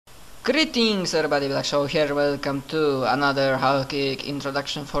Greetings everybody, Black Show here, welcome to another quick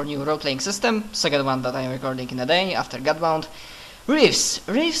introduction for new role-playing system, second one that I'm recording in a day after Godbound. Reefs,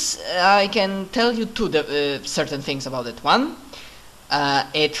 I can tell you certain things about it. One,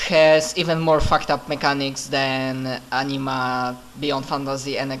 it has even more fucked up mechanics than Anima, Beyond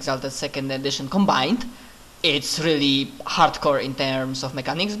Fantasy and Exalted 2nd Edition combined. It's really hardcore in terms of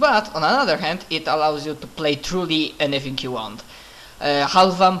mechanics, but on the other hand it allows you to play truly anything you want.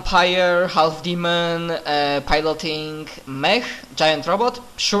 Half vampire, half demon, piloting mech, giant robot,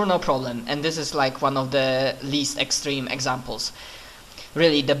 sure, no problem. And this is like one of the least extreme examples.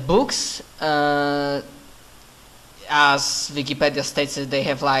 Really, the books, as Wikipedia states it, they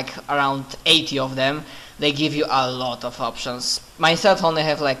have like around 80 of them. They give you a lot of options. Myself only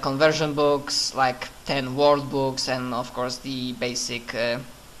have like conversion books, like 10 world books, and of course the basic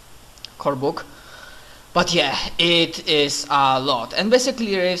core book. But yeah, it is a lot. And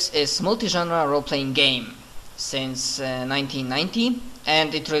basically Reefs is multi-genre role-playing game since 1990,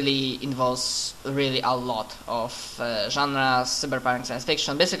 and it really involves really a lot of genres, cyberpunk, science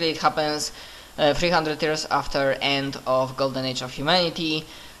fiction. Basically it happens 300 years after end of Golden Age of Humanity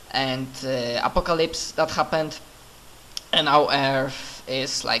and apocalypse that happened, and our Earth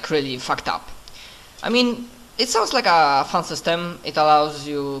is like really fucked up. I mean, it sounds like a fun system. It allows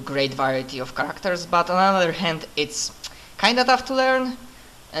you great variety of characters, but on the other hand it's kinda tough to learn,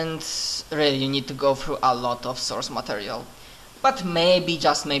 and really you need to go through a lot of source material. But maybe,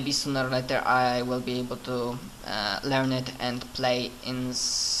 just maybe, sooner or later I will be able to learn it and play in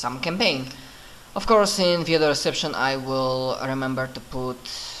some campaign. Of course, in video description I will remember to put,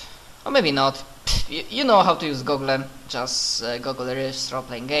 or maybe not, you know how to use Google. Just Google Reefs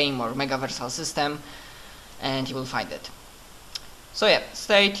role-playing game or Megaversal system and you will find it. So yeah,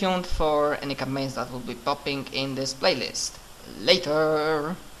 stay tuned for any campaigns that will be popping in this playlist.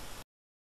 Later!